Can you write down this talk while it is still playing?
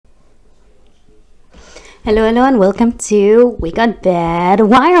Hello, and welcome to We Got Bad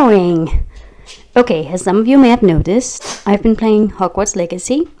Wiring. Okay, as some of you may have noticed, I've been playing Hogwarts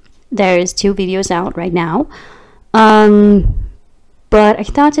Legacy. There's 2 videos out right now. But I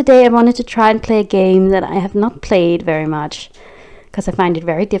thought today I wanted to try and play a game that I have not played very much because I find it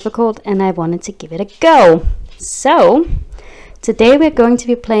very difficult and I wanted to give it a go. So, today we're going to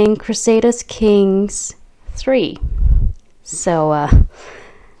be playing Crusaders Kings 3. So,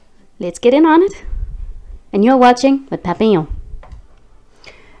 let's get in on it. And you're watching with Papillon.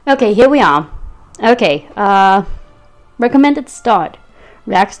 Okay, here we are. Okay, recommended start.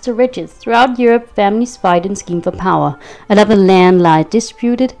 Rags to riches. Throughout Europe, families fight and scheme for power. A lot of land lies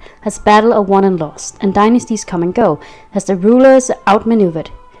disputed, as battle are won and lost, and dynasties come and go, as the rulers are outmaneuvered.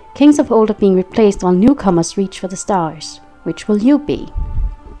 Kings of old are being replaced while newcomers reach for the stars. Which will you be?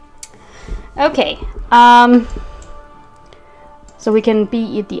 Okay, so we can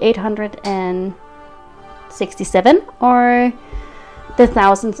be at the 867 or the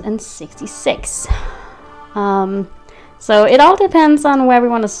 1066. So it all depends on where we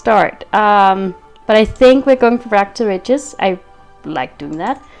want to start. But I think we're going for Rags to Riches. I like doing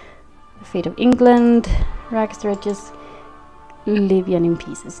that. The Fate of England, Rags to Riches, Libyan in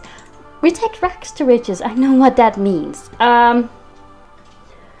pieces. We take Rags to Riches. I know what that means. I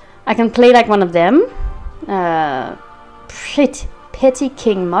can play like one of them. Petty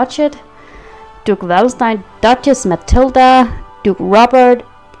King Mochet, Duke Wallenstein, Duchess Matilda, Duke Robert,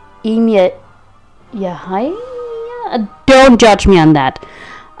 Emir Yahya. Don't judge me on that.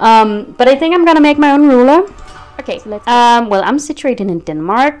 But I think I'm gonna make my own ruler. Okay, so let's. Well, I'm situated in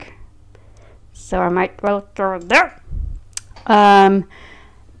Denmark, so I might well go there. But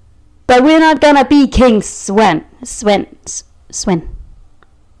we're not gonna be King Sven.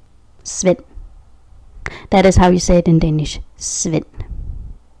 That is how you say it in Danish. Sven.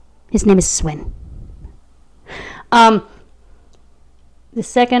 His name is Sven. The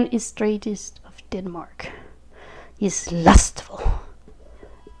second is straightest of Denmark. He is lustful,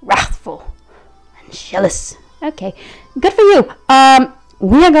 wrathful, and jealous. Okay, good for you.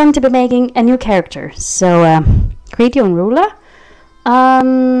 We are going to be making a new character. So, create your own ruler.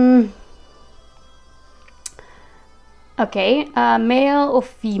 Okay, male or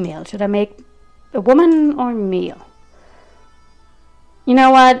female? Should I make a woman or male? You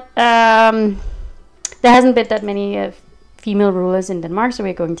know what? There hasn't been that many female rulers in Denmark, so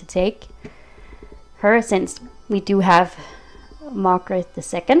we're going to take her since we do have Margaret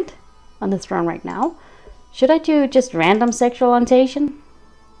II on the throne right now. Should I do just random sexual orientation?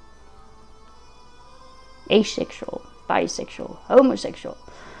 Asexual, bisexual, homosexual,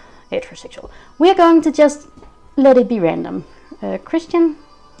 heterosexual. We're going to just let it be random. Christian?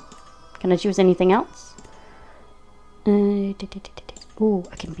 Can I choose anything else? Oh,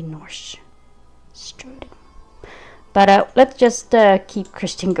 I can be Norse. Strudel. But let's just keep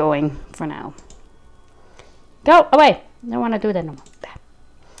Christian going for now. Go away! Don't want to do that no more.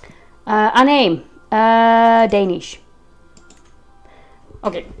 A name. Danish.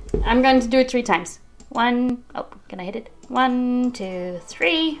 Okay, I'm going to do it 3 times. 1. Oh, can I hit it? 1, 2,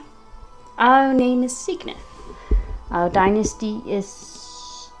 3. Our name is Signe. Our dynasty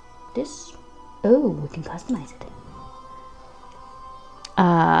is this. Oh, we can customize it.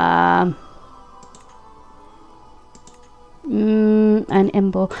 An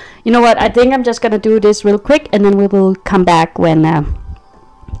emblem. You know what? I think I'm just gonna do this real quick, and then we will come back when I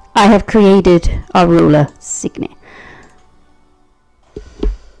have created our ruler, Signe.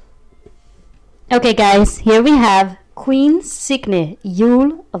 Okay, guys, here we have Queen Signe,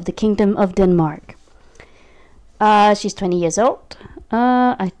 Yule of the Kingdom of Denmark. She's 20 years old.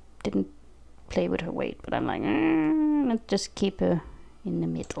 I didn't play with her weight, but I'm like, let's just keep her in the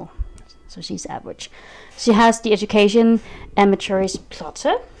middle. So she's average. She has the education amateurish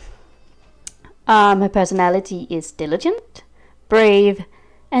plotter. Her personality is diligent, brave,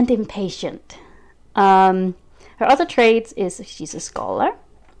 and impatient. Her other traits is she's a scholar.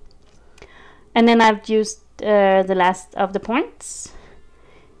 And then I've used the last of the points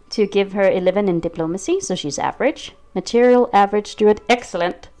to give her 11 in diplomacy, so she's average. Material, average, steward,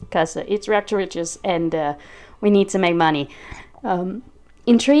 excellent, because it's Rags to Riches and we need to make money.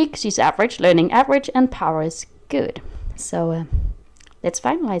 Intrigue, she's average, learning average, and power is good. So let's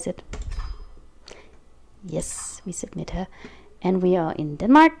finalize it. Yes, we submit her. And we are in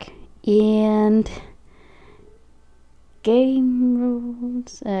Denmark. And game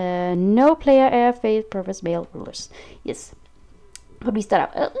rules. No player, air, faith, purpose, male rulers. Yes. But we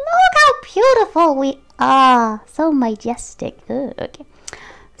start out. Look how beautiful we are. So majestic. Okay.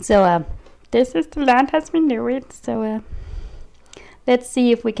 So this is the land as we knew it. So let's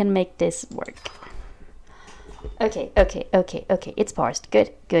see if we can make this work. Okay. It's parsed.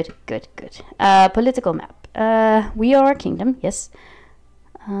 Good. Political map. We are a kingdom. Yes.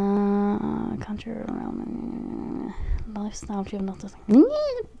 Country, lifestyle.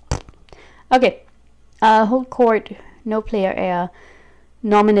 Okay. Hold court. No player heir.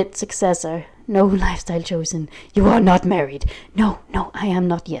 Nominate successor. No lifestyle chosen. You are not married. No, I am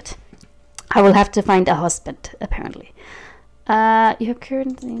not yet. I will have to find a husband, apparently. You're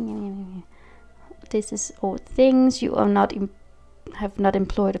currently... This is all things. You are not... have not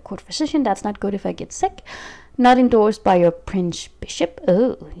employed a court physician. That's not good if I get sick. Not endorsed by your prince bishop.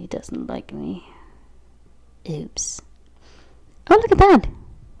 Oh, he doesn't like me. Oops. Oh, look at that.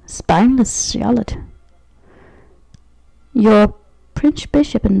 Spineless Charlotte. Your prince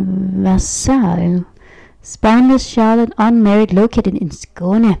bishop in Versailles. Spineless Charlotte, unmarried, located in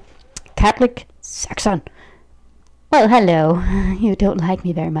Skåne. Catholic Saxon. Well, hello. You don't like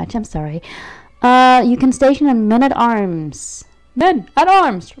me very much. I'm sorry. You can station a men-at-arms.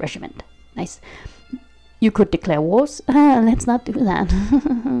 Men-at-arms regiment. Nice. You could declare wars. Let's not do that.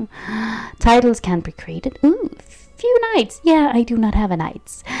 Titles can be created. Ooh, few knights. Yeah, I do not have a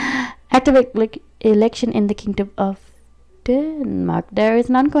knights. Active election in the Kingdom of Denmark. There is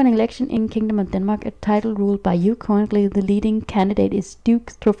an ongoing election in Kingdom of Denmark, a title ruled by you. Currently, the leading candidate is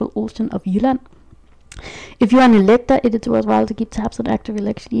Duke Truffel Olsen of Jylland. If you are an elector, it is worthwhile to keep tabs on active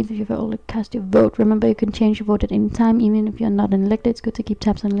election, even if you've already cast your vote. Remember, you can change your vote at any time, even if you're not an elector. It's good to keep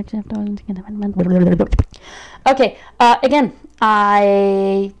tabs on election after all. Okay, again,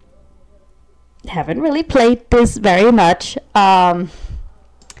 I haven't really played this very much.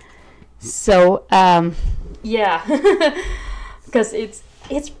 Yeah, because it's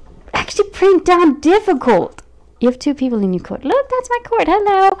actually pretty damn difficult. You have two people in your court. Look, that's my court.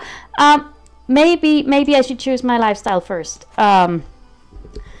 Hello. Maybe I should choose my lifestyle first.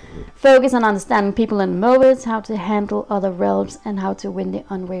 Focus on understanding people and motives, how to handle other realms, and how to win the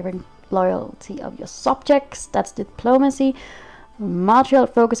unwavering loyalty of your subjects. That's diplomacy. Martial,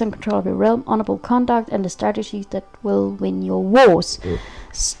 focus on control of your realm, honorable conduct, and the strategies that will win your wars.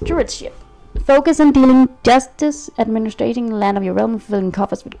 Stewardship. Focus on dealing justice, administrating the land of your realm, and filling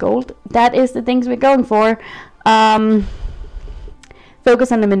coffers with gold. That is the things we're going for.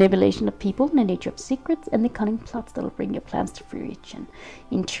 Focus on the manipulation of people, the nature of secrets, and the cunning plots that will bring your plans to fruition.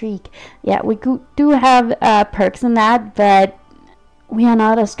 Intrigue. Yeah, we do have perks in that, but we are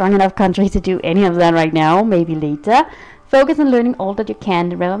not a strong enough country to do any of that right now. Maybe later. Focus on learning all that you can.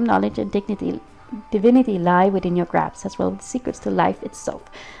 The realm, knowledge, and divinity lie within your grasp, as well as the secrets to life itself.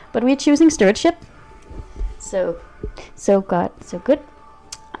 But we're choosing stewardship. So good.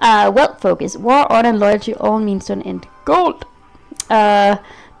 Wealth focus. War, honor, and loyalty all means to an end. Gold.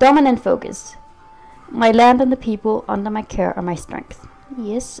 Dominant focus. My land and the people under my care are my strength.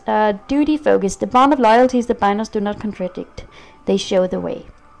 Yes. Duty focus. The bond of loyalties the binders do not contradict. They show the way.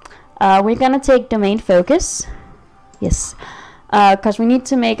 We're gonna take domain focus. Yes. Because we need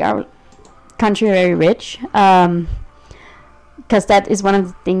to make our country very rich. Because that is one of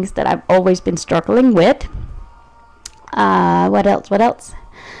the things that I've always been struggling with. What else?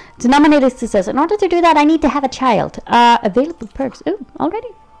 To nominate a successor. In order to do that, I need to have a child. Available perks. Oh, already?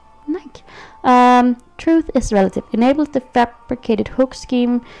 Nice. Truth is relative. Enables the fabricated hook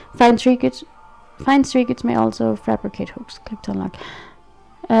scheme. Find three goods may also fabricate hooks. Click to unlock.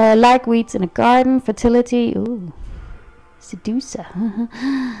 Like weeds in a garden. Fertility. Ooh. Seducer.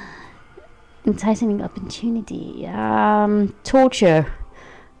 Enticing opportunity. Torture.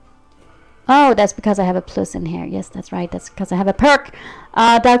 Oh, that's because I have a plus in here. Yes, that's right. That's because I have a perk.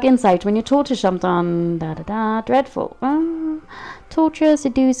 Dark insight. When you torture something, dreadful. Torture,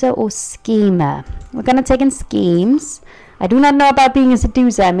 seducer, or schemer. We're gonna take in schemes. I do not know about being a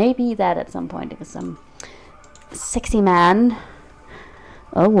seducer. I may be that at some point if some sexy man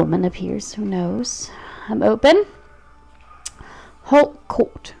or woman appears. Who knows? I'm open. Hold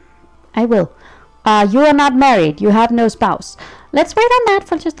court. I will. You are not married. You have no spouse. Let's wait on that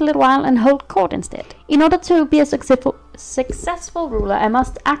for just a little while and hold court instead. In order to be a successful ruler, I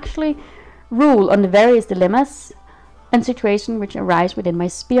must actually rule on the various dilemmas and situations which arise within my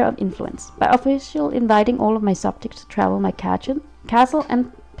sphere of influence. By official inviting all of my subjects to travel my castle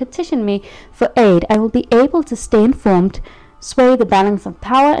and petition me for aid, I will be able to stay informed, sway the balance of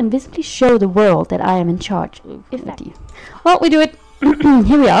power, and visibly show the world that I am in charge. Effective. Well, we do it.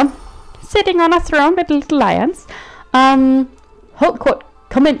 Here we are, sitting on a throne with little lions. Hold court.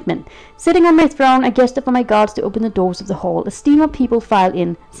 Commitment. Sitting on my throne, I gesture for my guards to open the doors of the hall. A stream of people file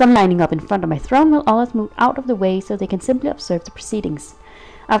in, some lining up in front of my throne, while others move out of the way so they can simply observe the proceedings.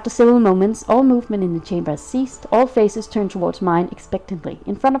 After several moments, all movement in the chamber has ceased. All faces turn towards mine expectantly.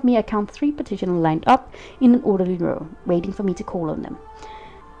 In front of me, I count 3 petitioners lined up in an orderly row, waiting for me to call on them.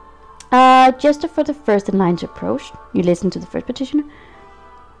 Just for the first in line to approach, you listen to the first petitioner.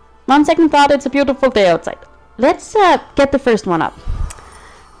 On second thought, it's a beautiful day outside. Let's get the first one up.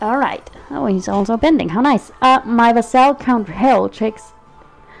 All right. Oh, he's also bending. How nice. My vassal, Count Harold, checks...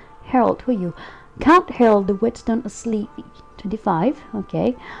 Harold, who are you? Count Harold the Whetstone of Sleepy. 25.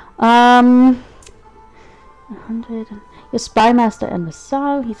 Okay. 100. Your spymaster and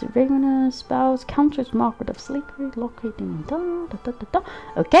vassal. He's a regular spouse. Countess Margaret of Sleepy. Locating.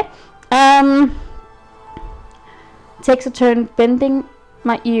 Okay. Takes a turn bending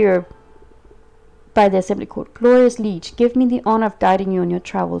my ear by the assembly court. Glorious liege, give me the honor of guiding you on your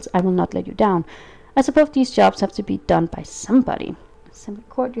travels. I will not let you down. I suppose these jobs have to be done by somebody. Assembly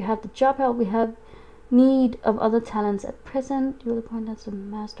court, you have the job held. We have need of other talents at present. You will appoint as the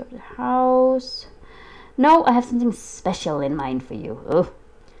master of the house. No, I have something special in mind for you. Oh.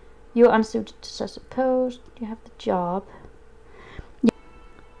 You are unsuited to such a post. You have the job.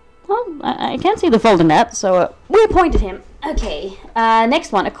 Well, I can't see the fault in that, so we appointed him. Okay,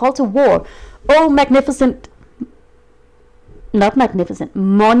 next one, a call to war. Oh, magnificent, not magnificent,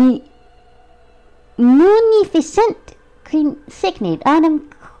 munificent Queen Signet, Adam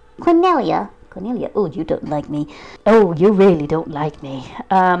Cornelia. Cornelia, oh, you don't like me. Oh, you really don't like me.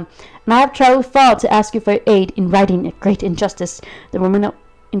 And I have traveled far to ask you for aid in righting a great injustice. The woman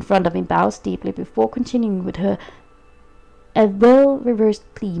in front of me bows deeply before continuing with her a well-reversed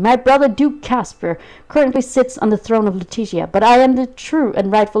plea. My brother Duke Caspar currently sits on the throne of Lutetia, but I am the true and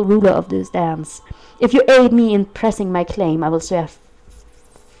rightful ruler of this dance. If you aid me in pressing my claim, I will swear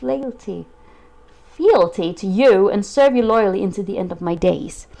fealty to you and serve you loyally into the end of my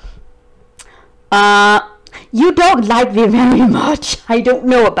days. You don't like me very much. I don't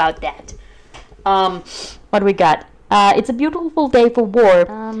know about that. What do we got? It's a beautiful day for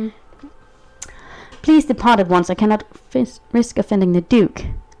war. Please depart at once. I cannot risk offending the Duke.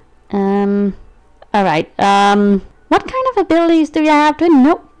 Alright. What kind of abilities do you have to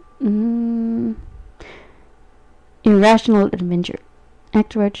know? Irrational adventure.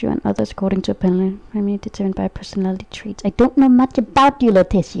 Act virtue and others according to a penalty determined by personality traits. I don't know much about you,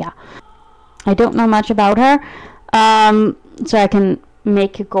 Leticia. I don't know much about her. So I can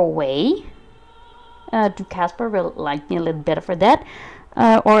make her go away. Duke Caspar will like me a little better for that.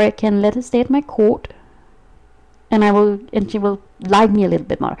 Or I can let her stay at my court, and she will like me a little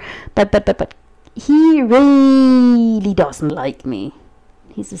bit more. But he really doesn't like me.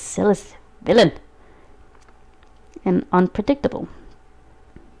 He's a zealous villain and unpredictable.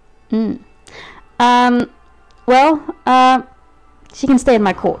 She can stay in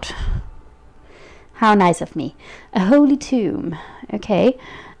my court. How nice of me. A holy tomb. Okay.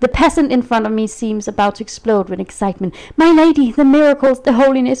 The peasant in front of me seems about to explode with excitement. My lady, the miracles, the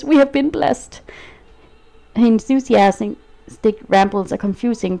holiness, we have been blessed. Her enthusiastic rambles are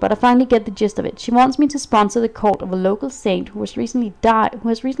confusing, but I finally get the gist of it. She wants me to sponsor the cult of a local saint who has recently died in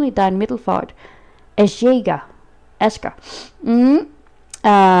Middelfart. Escher.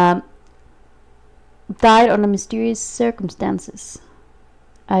 Died under mysterious circumstances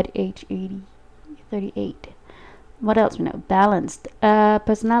at age 38. What else we know? Balanced.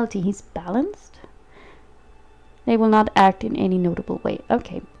 Personality. He's balanced. They will not act in any notable way.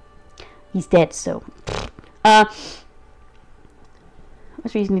 Okay. He's dead, so. Was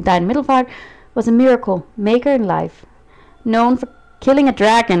recently died in Middelfart. Was a miracle maker in life. Known for killing a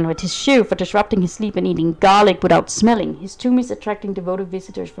dragon with his shoe, for disrupting his sleep and eating garlic without smelling. His tomb is attracting devoted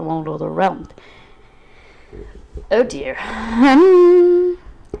visitors from all over the realm. Oh dear.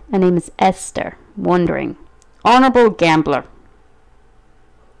 Her name is Esther. Wandering. Honorable gambler.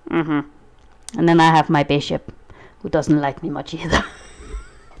 And then I have my bishop, who doesn't like me much either.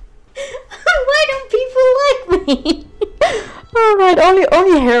 Why don't people like me? Alright,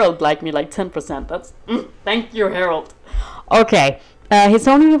 only Harold liked me like 10%. That's thank you, Harold. Okay. His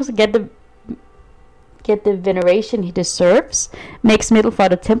Holiness will get the veneration he deserves. Makes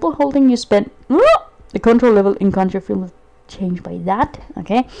Middelfart a temple holding you spend the control level in country film change by that.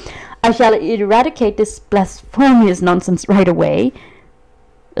 Okay, I shall eradicate this blasphemous nonsense right away.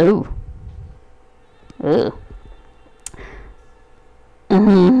 Well,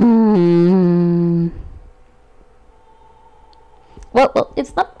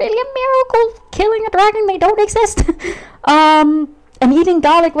 it's not really a miracle killing a dragon. They don't exist. And eating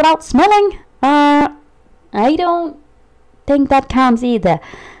garlic without smelling. I don't think that counts either.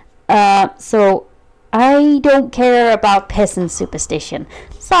 So I don't care about peasant superstition.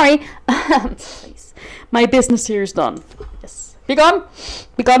 Sorry. Please. My business here is done. Yes. Be gone.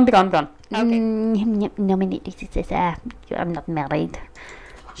 Be gone, be gone, be gone. Okay. I'm not married.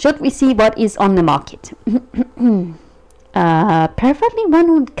 Should we see what is on the market? Preferably one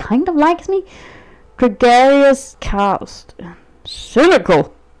who kind of likes me. Gregarious cast.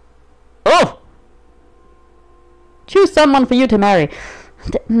 Cynical. Oh! Choose someone for you to marry.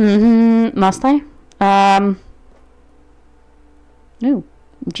 Must I? No.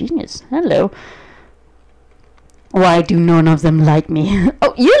 Genius. Hello. Why do none of them like me?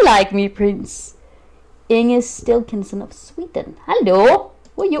 Oh, you like me, Prince. Inge Stilkinson of Sweden. Hello.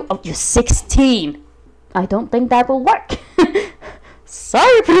 Who are you? Oh, you're 16. I don't think that will work.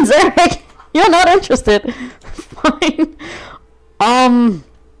 Sorry, Prince Eric. You're not interested. Fine.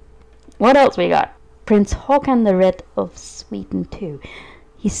 What else we got? Prince Håkan the Red of Sweden too.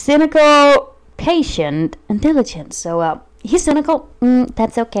 He's cynical, patient, and diligent. So, he's cynical.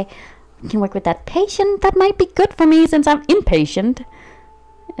 That's okay. We can work with that. Patient, that might be good for me since I'm impatient.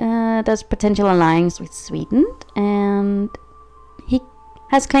 Does potential alliance with Sweden, and he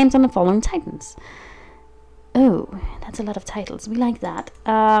has claims on the following titans. Oh, that's a lot of titles. We like that.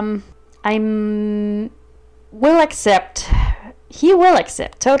 Will accept. He will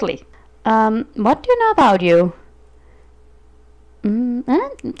accept, totally. What do you know about you?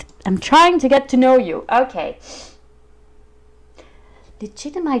 I'm trying to get to know you. Okay.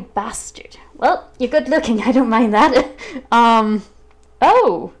 Legitimate bastard. Well, you're good looking. I don't mind that.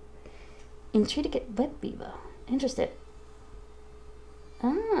 Oh. Intricate web weaver. Interested.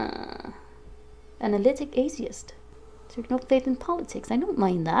 Analytic atheist. Took no faith in politics. I don't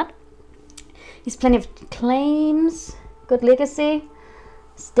mind that. He's plenty of claims. Good legacy.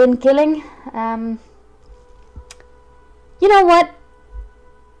 Stin killing. You know what?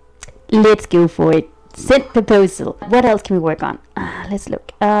 Let's go for it. Send proposal. What else can we work on? Let's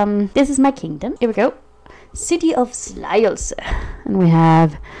look. This is my kingdom. Here we go. City of Slielse. And we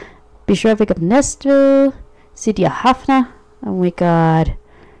have Bishopric of Nestville, City of Hafna, and we got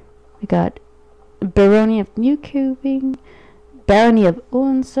Barony of Newcoping, Barony of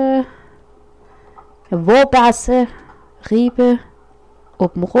Odense, Vorbasse, Ribe,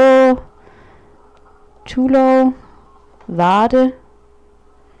 Åbenrå, Tulov, Varde,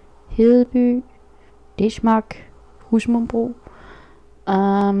 Hedeby, Dismark, Husmundbro,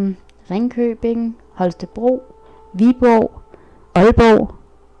 Ringkøbing, Holstebro, Viborg, Aalborg.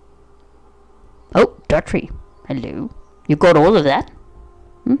 Oh, Daughtry. Hello. You got all of that?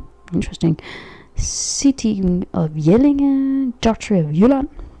 Interesting. City of Jellinge, Daughtry of Jylland.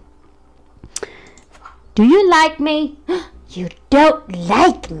 Do you like me? You don't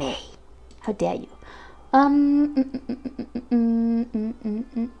like me. How dare you?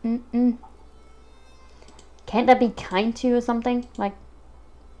 Can't I be kind to you or something? Like,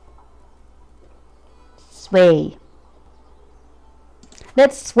 sway.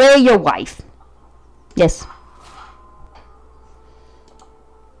 Let's sway your wife. Yes.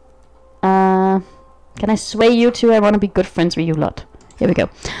 Can I sway you too? I want to be good friends with you lot. Here we go.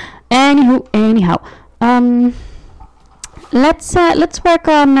 Anyhow. Let's work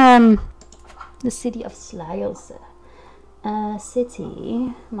on the city of Slielse.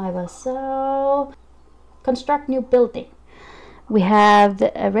 City, my vassal. Construct new building. We have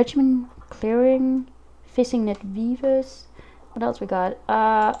the regiment clearing, fishing net weavers. What else we got?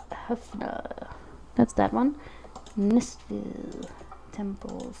 Hafna. That's that one. Nestville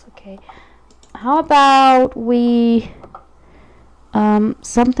temples. Okay. How about we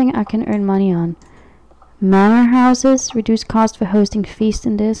something I can earn money on? Manor houses, reduce cost for hosting feast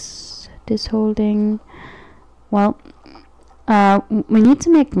in this holding. Well, we need to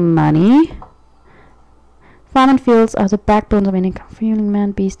make money. Farm and fields are the backbones of any income. Fueling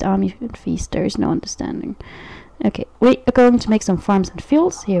man, beast, army, and feast. There is no understanding. Okay, we are going to make some farms and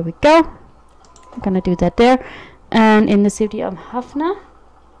fields. Here we go. I'm gonna do that there. And in the city of Hafna,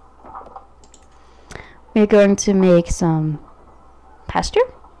 we're going to make some pasture.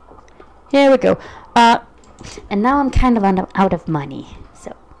 Here we go. And now I'm kind of out of money.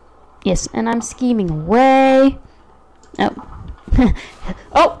 So, yes, and I'm scheming away. Oh.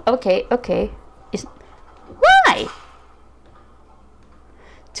 Oh, okay. Why?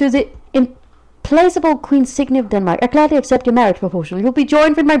 To the implacable Queen Signe of Denmark, I gladly accept your marriage proposal. You'll be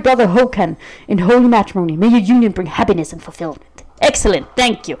joined with my brother Håkan in holy matrimony. May your union bring happiness and fulfillment. Excellent,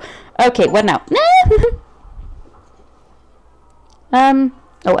 thank you. Okay, what now?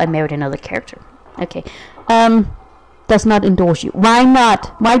 Oh, I married another character. Okay. Does not endorse you. Why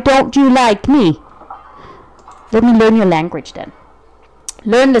not? Why don't you like me? Let me learn your language then.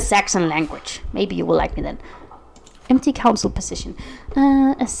 Learn the Saxon language. Maybe you will like me then. Empty council position.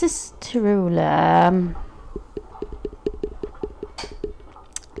 Assist to ruler.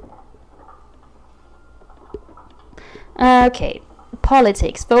 Okay.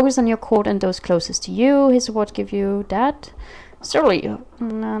 Politics. Focus on your court and those closest to you. His awards give you that. Surely.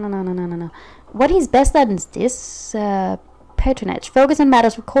 No. What he's best at is this. Patronage. Focus on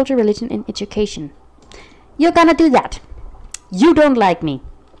matters of culture, religion, and education. You're gonna do that. You don't like me.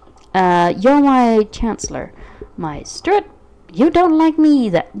 You're my chancellor. My steward. You don't like me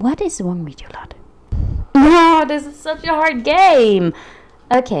either. What is wrong with you, lad? No, this is such a hard game.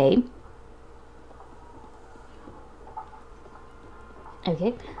 Okay.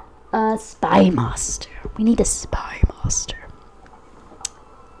 Okay. Spy master. We need a spy master.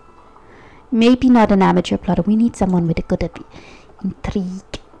 Maybe not an amateur plotter. We need someone with a good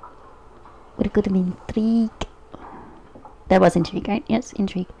intrigue. With a good intrigue. That was intrigue, right? Yes,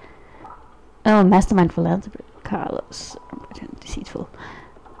 intrigue. Oh, mastermind philanthropist. Carlos. Deceitful.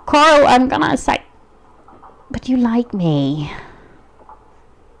 Carl, I'm gonna say. But you like me.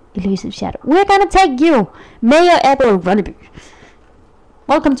 Elusive shadow. We're gonna take you. Mayor Edward Runneby.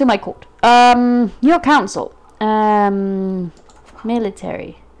 Welcome to my court. Your council.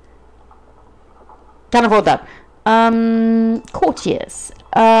 Military. Can't afford that. Courtiers.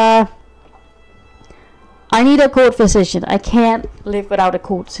 I need a court physician. I can't live without a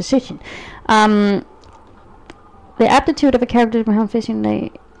court physician. The aptitude of a character to become physician,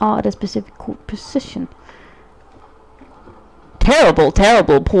 they are at a specific court position. Terrible.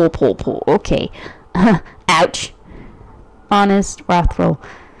 Poor. Okay. Ouch. Honest, wrathful.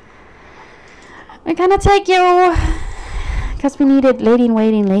 We're gonna take you. Because we needed lady in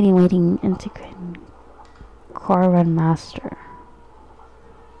waiting, integrating. Caravan master.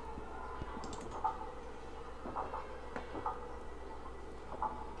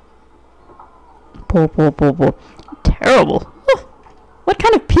 Poor. Terrible. What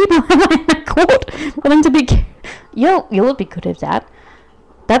kind of people am I in a court? Willing to be... You'll be good at that.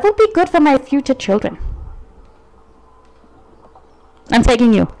 That would be good for my future children. I'm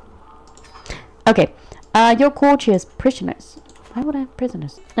taking you. Okay. Your courtiers, prisoners. Why would I have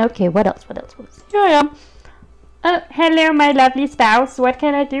prisoners? Okay, what else? Here I am. Hello, my lovely spouse. What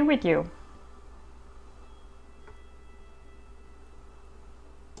can I do with you?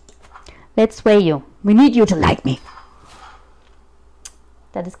 Let's sway you. We need you to like me.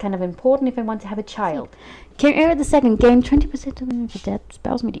 That is kind of important if I want to have a child. King Eric II gained 20% of the debt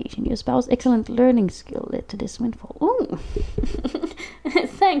spouse mediation. Your spouse excellent learning skill led to this windfall. Ooh.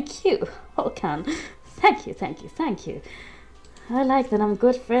 Thank you, Håkan. Thank you. I like that I'm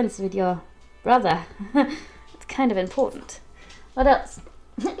good friends with your brother. It's kind of important. What else?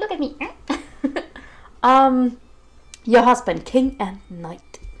 Look at me. Your husband, king and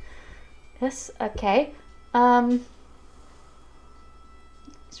knight. Yes, okay.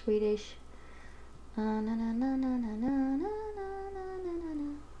 Swedish.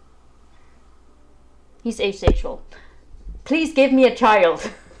 He's asexual. Please give me a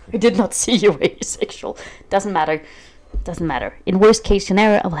child. I did not see you asexual. Doesn't matter. In worst case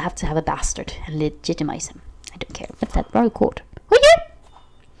scenario, I will have to have a bastard and legitimize him. I don't care. What's that? Royal court. Oh yeah!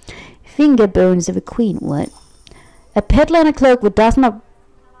 Finger bones of a queen. What? A peddler in a cloak with dozen of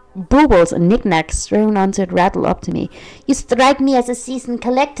baubles and knickknacks thrown onto it rattle up to me. You strike me as a seasoned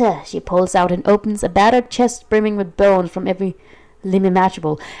collector. She pulls out and opens a battered chest brimming with bones from every limb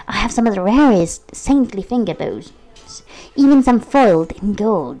imaginable. I have some of the rarest saintly finger bones, even some foiled in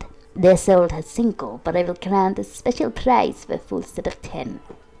gold. They're sold as single, but I will grant a special price for a full set of 10.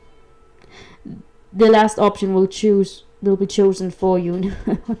 The last option will be chosen for you.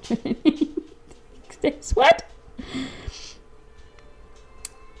 What?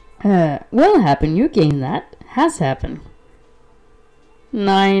 Will happen. You gain that. Has happened.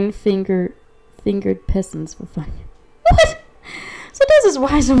 9 fingered peasants for fun. What? So this is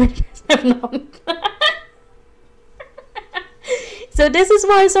why so many have known. So this is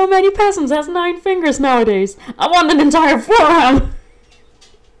why so many peasants has 9 fingers nowadays. I want an entire forearm.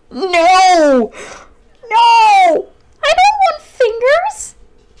 No! I don't want fingers.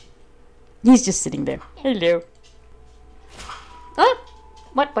 He's just sitting there. Hello. Huh?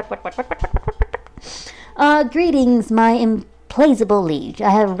 What? Greetings, my implacable liege.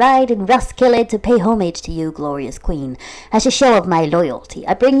 I have arrived in Roskilde to pay homage to you, glorious queen. As a show of my loyalty,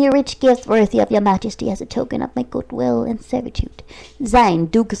 I bring you rich gifts worthy of your majesty as a token of my goodwill and servitude. Sein,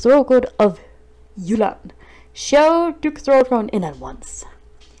 Duke Thorgod of Juland. Show Duke Thorgod in at once.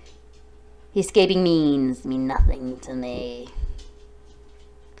 Escaping mean nothing to me.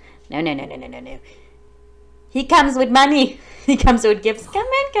 No. He comes with money. He comes with gifts. Come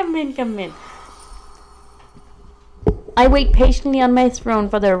in. I wait patiently on my throne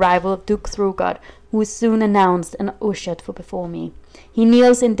for the arrival of Duke Thorgod, who is soon announced and ushered before me. He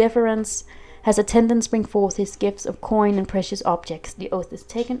kneels in deference Has attendants bring forth his gifts of coin and precious objects. The oath is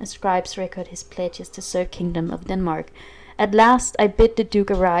taken, as scribes record his pledges to serve Kingdom of Denmark. At last I bid the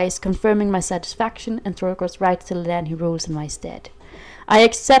Duke arise, confirming my satisfaction, and Thorgord's right to the land he rules in my stead. I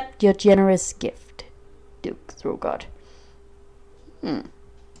accept your generous gift, Duke Thorgord.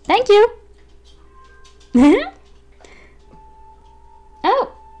 Thank you.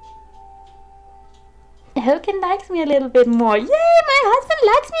 Oh. Håkan likes me a little bit more. Yay, my husband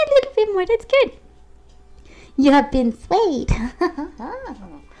likes me a little bit more. That's good. You have been swayed.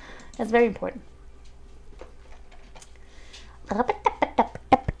 That's very important.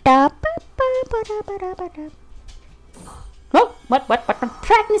 Oh, what?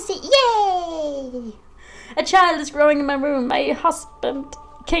 Pregnancy, yay! A child is growing in my room. My husband,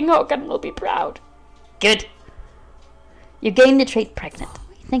 King Håkan, will be proud. Good. You gained the trait pregnant.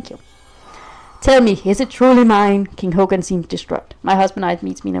 Thank you. Tell me, is it truly mine? King Håkan seems distraught. My husband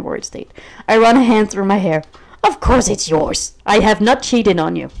meets me in a worried state. I run a hand through my hair. Of course it's yours. I have not cheated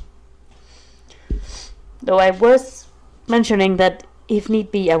on you. Though I was mentioning that if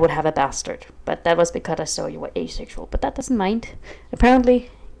need be I would have a bastard. But that was because I saw you were asexual. But that doesn't mind. Apparently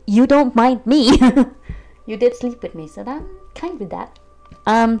you don't mind me. You did sleep with me, so I'm kind with that.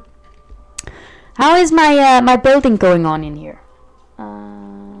 How is my building going on in here?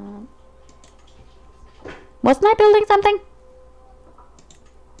 Wasn't I building something?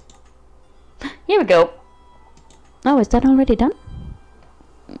 Here we go. Oh, is that already done?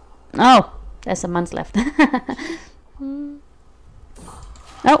 Oh, there's some months left.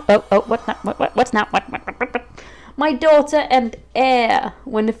 What's now? What? My daughter and heir.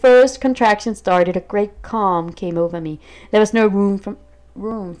 When the first contraction started, a great calm came over me. There was no room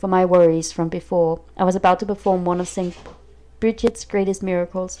for my worries from before. I was about to perform one of St. Bridget's greatest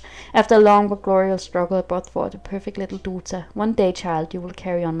miracles. After a long but glorious struggle, I brought forth a perfect little daughter. One day, child, you will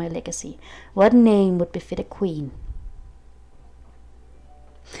carry on my legacy. What name would befit a queen?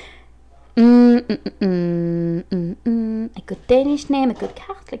 A good Danish name, a good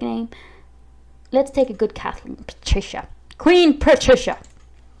Catholic name. Let's take a good Catholic. Patricia. Queen Patricia.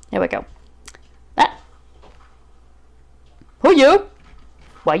 There we go. Who you?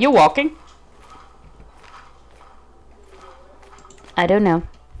 Why you walking? I don't know.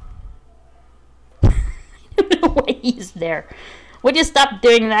 I don't know why he's there. Would you stop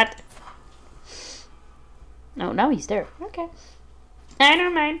doing that? No, now he's there. Okay. I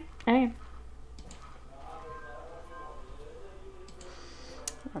don't mind.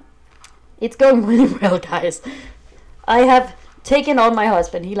 It's going really well, guys. I have taken on my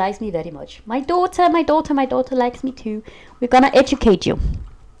husband. He likes me very much. My daughter likes me too. We're gonna educate you.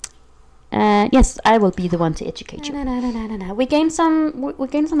 Yes, I will be the one to educate you. We gained some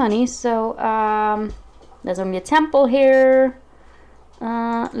money. So there's only a temple here.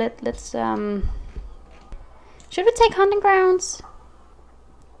 Let's should we take hunting grounds?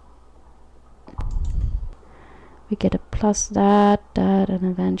 We get a plus that and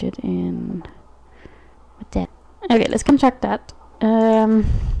advantage in with that. Okay, let's contract that. Oh!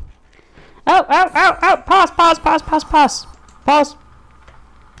 Pause.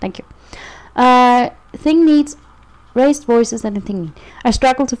 Thank you. Thing needs raised voices and a thing. I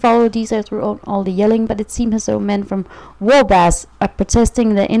struggle to follow these through all the yelling, but it seems as though men from Warbass are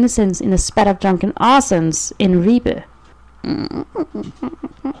protesting their innocence in a spat of drunken arsons in Ribe.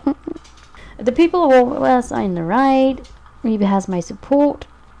 The people of Warbass are in the right. Ribe has my support.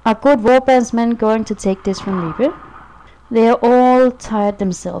 Are good Warbass men going to take this from Ribe? They are all tired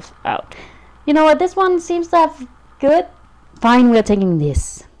themselves out. You know what? This one seems to have good. Fine, we're taking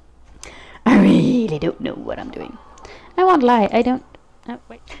this. I really don't know what I'm doing. I won't lie. I don't. Oh,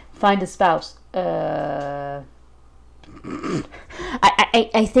 wait. Find a spouse. I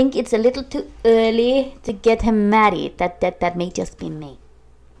think it's a little too early to get him married. That may just be me.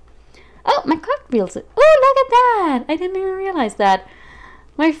 Oh, my cart feels it. Oh, look at that! I didn't even realize that.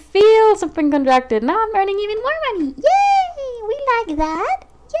 My fields have been contracted. Now I'm earning even more money. Yay! We like that.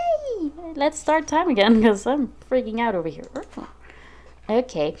 Yay! Let's start time again because I'm freaking out over here.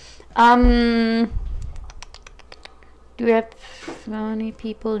 Okay. Do I have any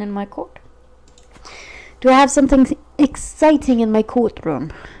people in my court? Do I have something exciting in my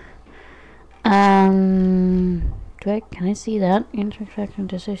courtroom? Can I see that? Interaction,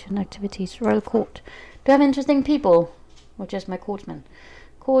 decision, activities, royal court. Do I have interesting people? Or just my courtman?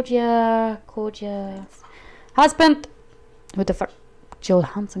 Cordia. Husband! Who the fuck? Joel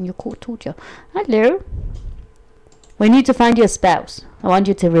Hansen, your court told you. Hello. We need to find your spouse. I want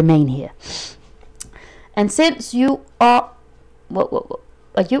you to remain here. And since you are... What?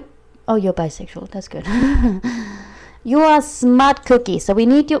 Are you... Oh, you're bisexual. That's good. You are a smart cookie, so we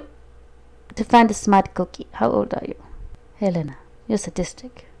need you To find a smart cookie. How old are you? Helena. You're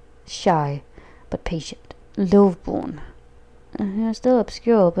sadistic. Shy, but patient. Love-born. You're still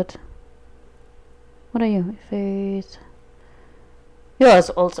obscure, but... What are you? Faith... You're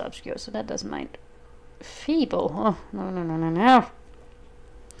also obscure, so that doesn't mind. Feeble. Oh, no.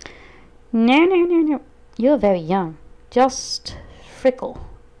 No. You're very young. Just frickle.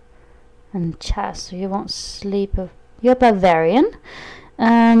 And chas, so you won't sleep. You're Bavarian.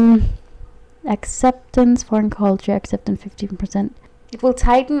 Acceptance, foreign culture, acceptance 15%. It will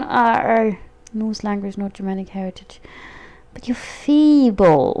tighten our Norse language, not Germanic heritage. But you're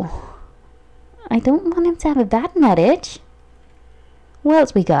feeble. I don't want him to have a bad marriage. What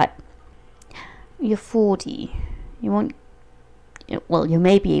else we got? You're 40. You won't... Well, you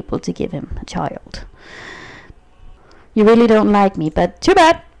may be able to give him a child. You really don't like me, but too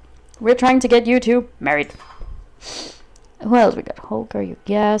bad. We're trying to get you two married. Who else we got? Holger, you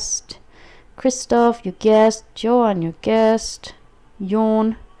guessed. Christoph, you guessed. Johan, you guessed.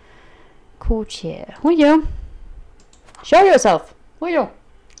 Jon. Co-chair. Who are you? Show yourself. Who are you?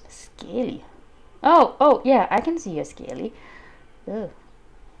 Scaly. Oh, yeah, I can see you're scaly. Ugh.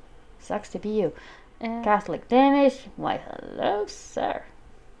 Sucks to be you. Catholic Danish. Why, hello, sir.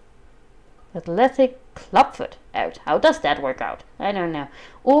 Athletic clubfoot. Out. How does that work out? I don't know.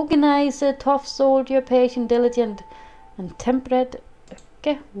 Organizer, tough soldier, patient, diligent, and temperate.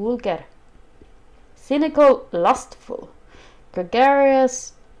 Okay, vulgar. Cynical, lustful.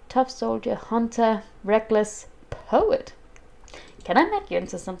 Gregarious, tough soldier, hunter, reckless, poet. Can I make you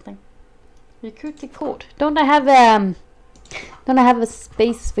into something? Recruit the court. Don't I have a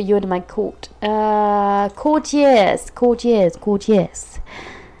space for you in my court? Courtiers.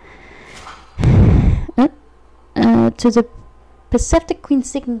 To the Pacific Queen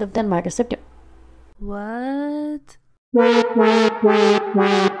Signet of Denmark, accept your... What?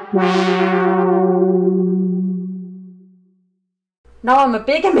 Now I'm a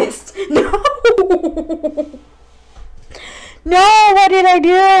bigamist. No! No, what did I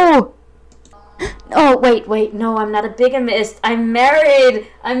do? Oh, wait, no, I'm not a bigamist. I'm married.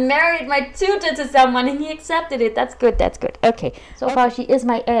 I married my tutor to someone and he accepted it. That's good. Okay, so far she is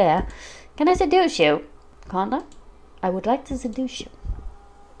my heir. Can I seduce you? Can't I? I would like to seduce you.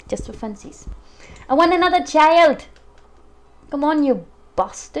 Just for funsies. I want another child. Come on, you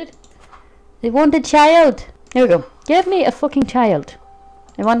bastard. They want a child. Here we go. Give me a fucking child.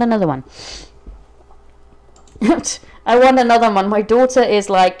 I want another one. I want another one. My daughter is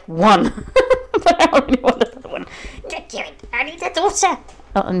like 1. But I only want another one. I need a daughter.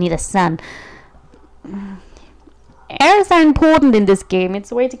 Oh, I need a son. Heirs are important in this game.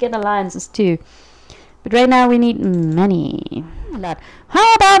 It's a way to get alliances too. But right now we need money.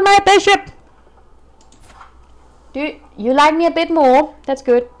 How about my bishop? Do you like me a bit more? That's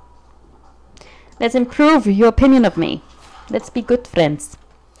good. Let's improve your opinion of me. Let's be good friends.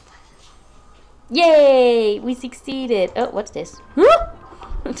 Yay! We succeeded. Oh, what's this?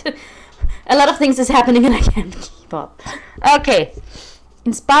 A lot of things is happening and I can't keep up. Okay.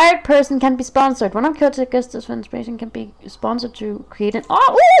 Inspired person can be sponsored. One of Kyoto Augustus for inspiration can be sponsored to create an...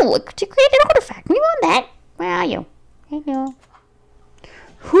 to create an artifact. We want that. Where are you? Hello.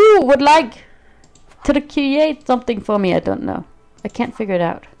 Who would like to create something for me? I don't know. I can't figure it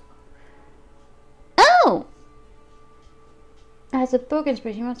out. Oh! As a book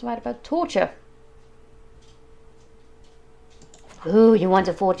inspiration, he wants to write about torture. Ooh, you want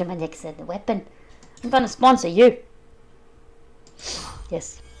to forge my next weapon? I'm gonna sponsor you.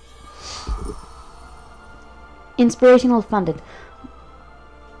 Yes. Inspirational funded.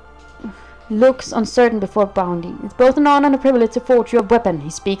 Looks uncertain before bounding. It's both an honor and a privilege to forge your weapon. He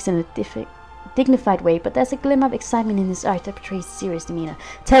speaks in a dignified way, but there's a glimmer of excitement in his eyes that betrays serious demeanor.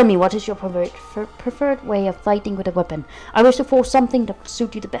 Tell me, what is your preferred way of fighting with a weapon? I wish to forge something that will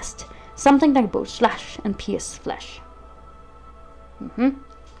suit you the best. Something that will both slash and pierce flesh.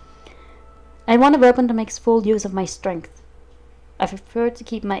 I want a weapon that makes full use of my strength. I prefer to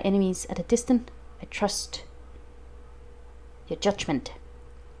keep my enemies at a distance. I trust your judgment.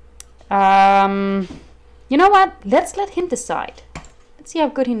 You know what? Let's let him decide. Let's see how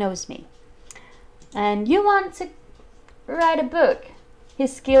good he knows me. And you want to write a book.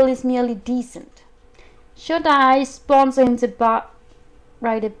 His skill is merely decent. Should I sponsor him to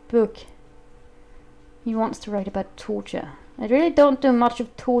write a book? He wants to write about torture. I really don't do much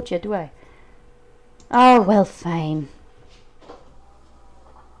of torture, do I? Oh, well, fine.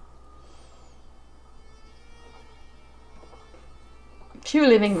 Few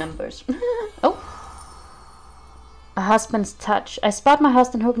living members. Oh. A husband's touch. I spot my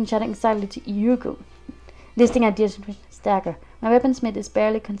husband hooking, chatting silently to Hugo. listing ideas with his dagger. My weaponsmith is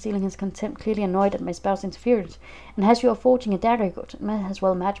barely concealing his contempt, clearly annoyed at my spouse's interference. And as you are forging a dagger, it might as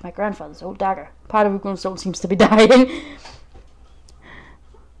well match my grandfather's old dagger. Part of Ugun's soul seems to be dying.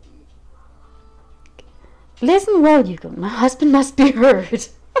 Listen well, Ugun. My husband must be heard.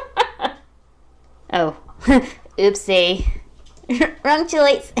 Oh. Oopsie. Wrong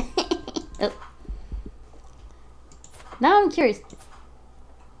choice. Oh. Now I'm curious.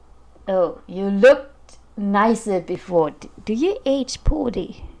 Oh, you looked nicer before. Do you age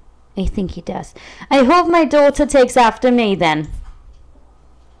poorly? I think he does. I hope my daughter takes after me then.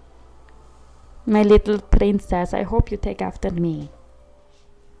 My little princess, I hope you take after me.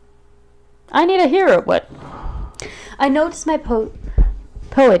 I need a hero. What? I noticed my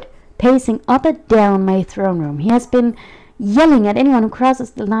poet pacing up and down my throne room. He has been yelling at anyone who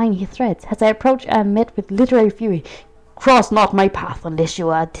crosses the line he threads. As I approach, I am met with literary fury. Cross not my path unless you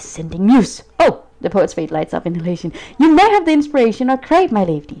are a descending muse. Oh, the poet's face lights up in elation. You may have the inspiration or crave, my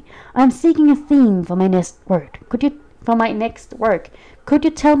lady. I am seeking a theme for my next work. Could you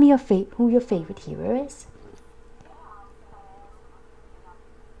tell me who your favorite hero is?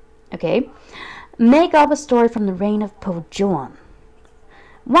 Okay. Make up a story from the reign of Pope Joan.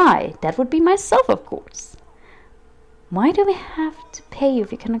 Why? That would be myself, of course. Why do we have to pay you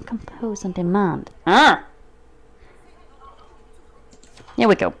if you cannot compose on demand? Ah! Here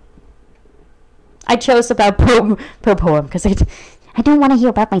we go. I chose about poem because I don't want to hear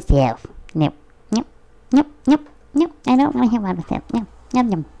about myself. No. I don't want to hear about myself. No.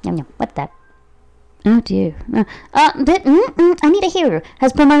 What's that? Oh dear. I need a hero.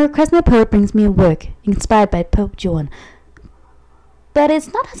 As per my request, my poet brings me a work inspired by Pope Joan. But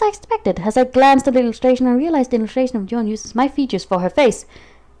it's not as I expected. As I glanced at the illustration, I realized the illustration of Joan uses my features for her face.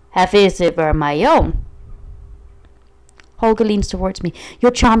 Half is ever my own. Holger leans towards me.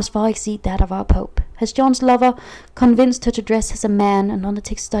 Your charms far exceed that of our Pope. Has John's lover convinced her to dress as a man and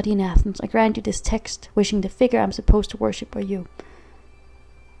undertake study in Athens? I grant you this text, wishing the figure I'm supposed to worship are you.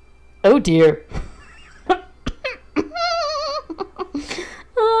 Oh dear.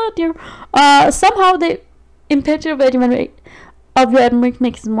 Oh dear. Somehow the impetuous rate of your admiration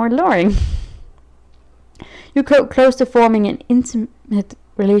makes it more alluring. You grow close to forming an intimate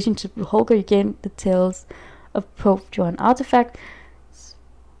relationship with Holger. You gain details of Pope Joan artifact.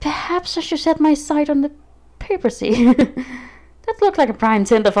 Perhaps I should set my sight on the papacy. That looked like a prime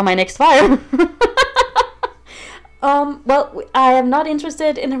tinder for my next fire. Well, I am not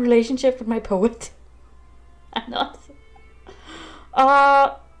interested in a relationship with my poet. I'm not.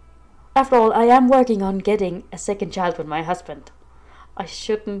 After all, I am working on getting a second child with my husband. I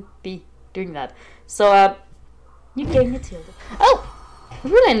shouldn't be doing that. So, you gain your tilde. Oh!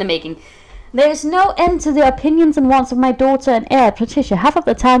 Really in the making. There is no end to the opinions and wants of my daughter and heir, Patricia. Half of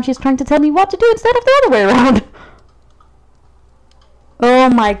the time she's trying to tell me what to do instead of the other way around. Oh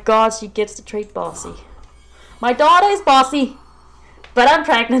my god, she gets the trait bossy. My daughter is bossy, but I'm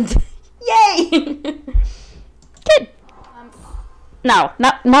pregnant. Yay! Good. Now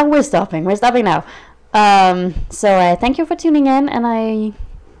we're stopping. We're stopping now. So thank you for tuning in, and I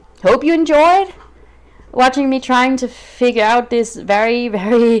hope you enjoyed watching me trying to figure out this very,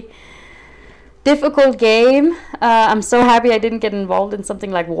 very difficult game. I'm so happy I didn't get involved in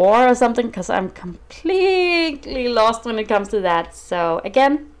something like war or something, because I'm completely lost when it comes to that. So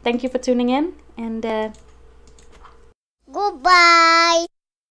again, thank you for tuning in, and goodbye.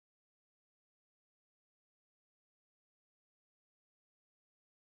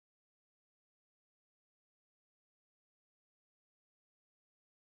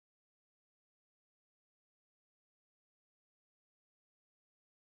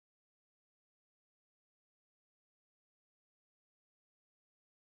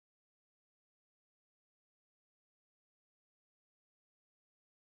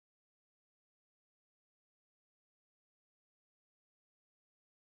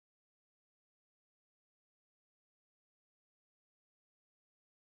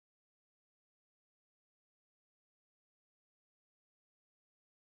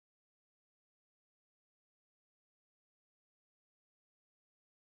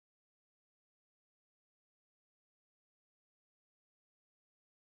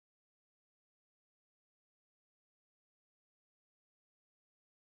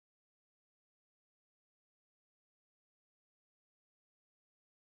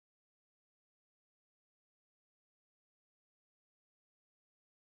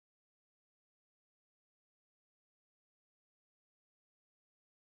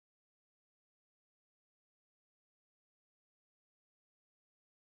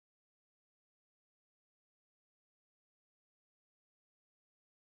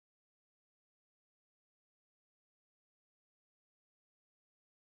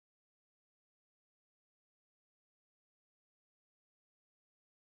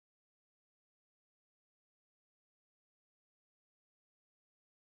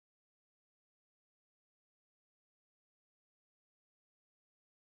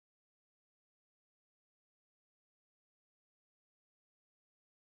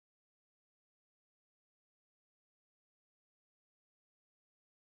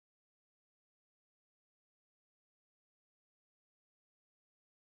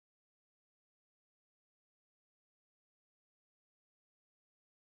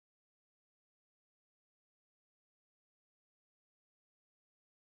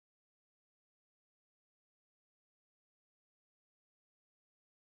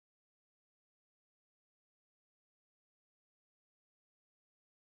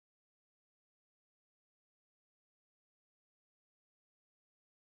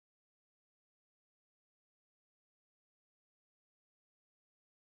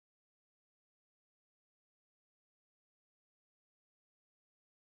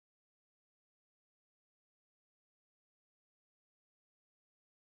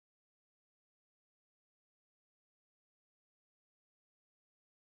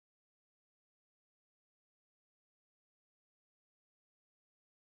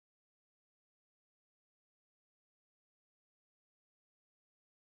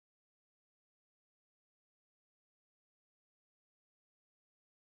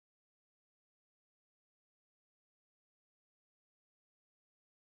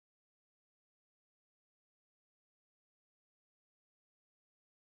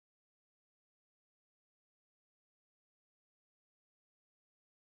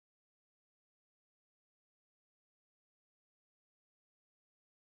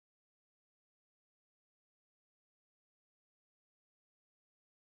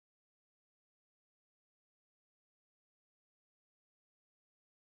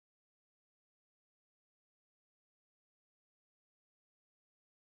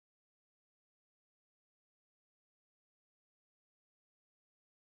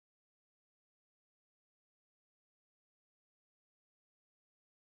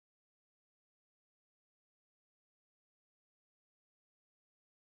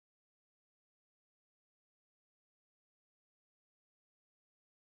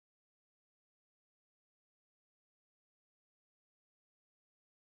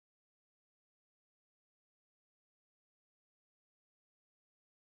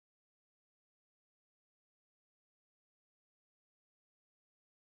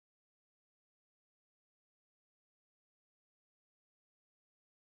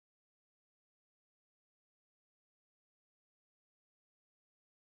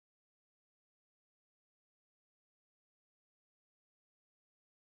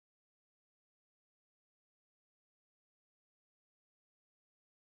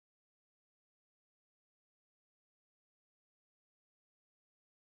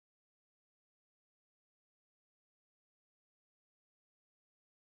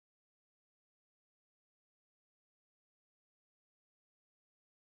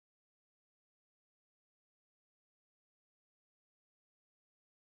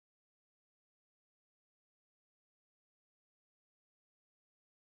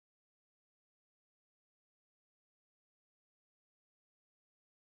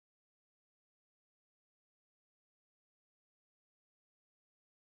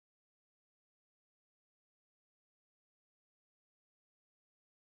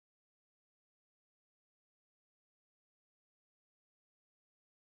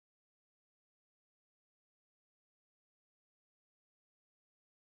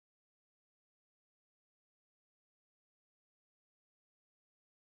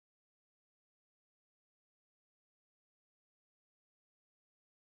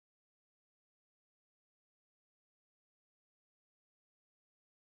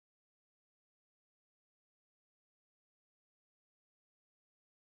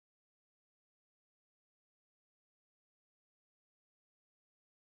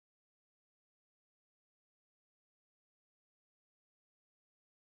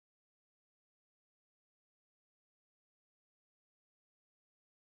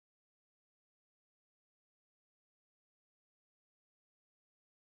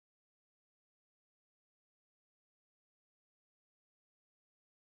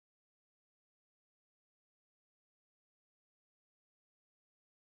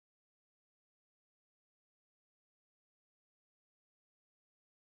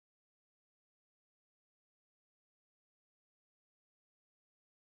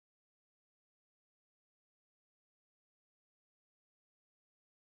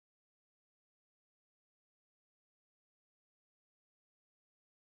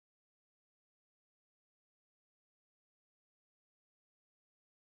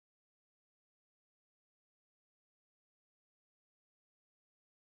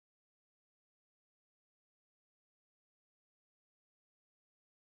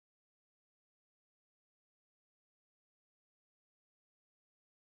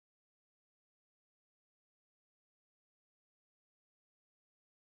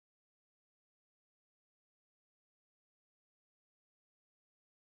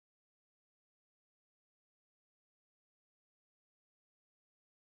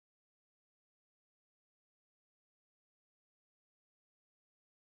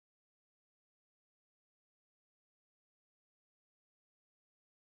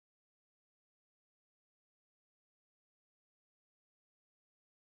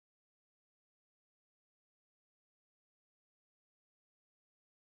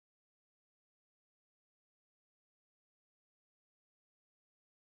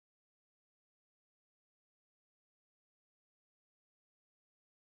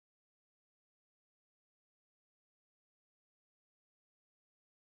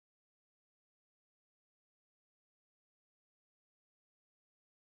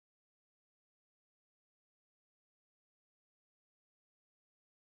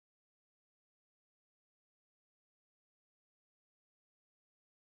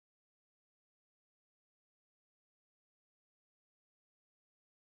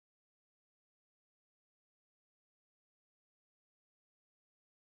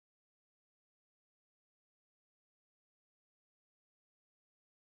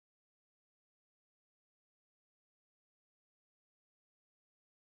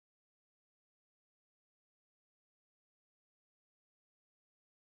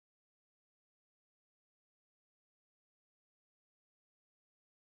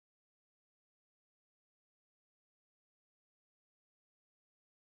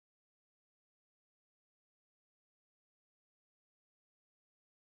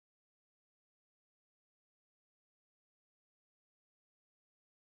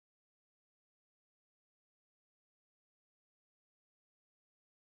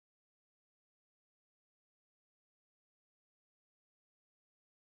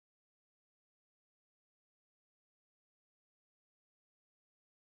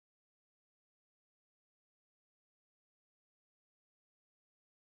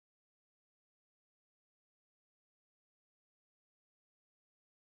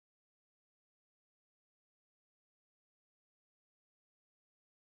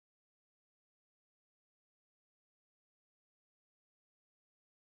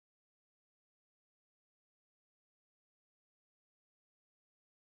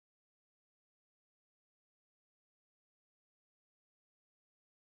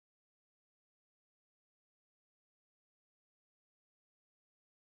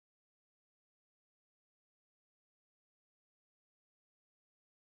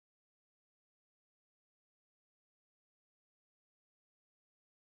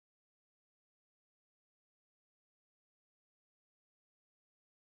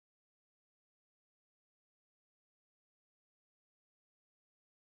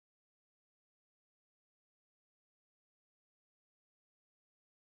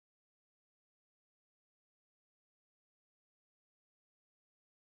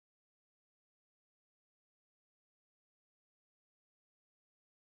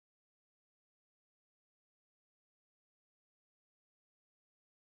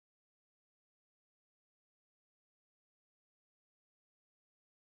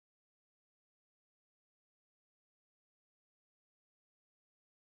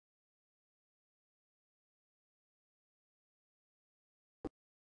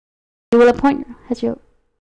 You will appoint her as your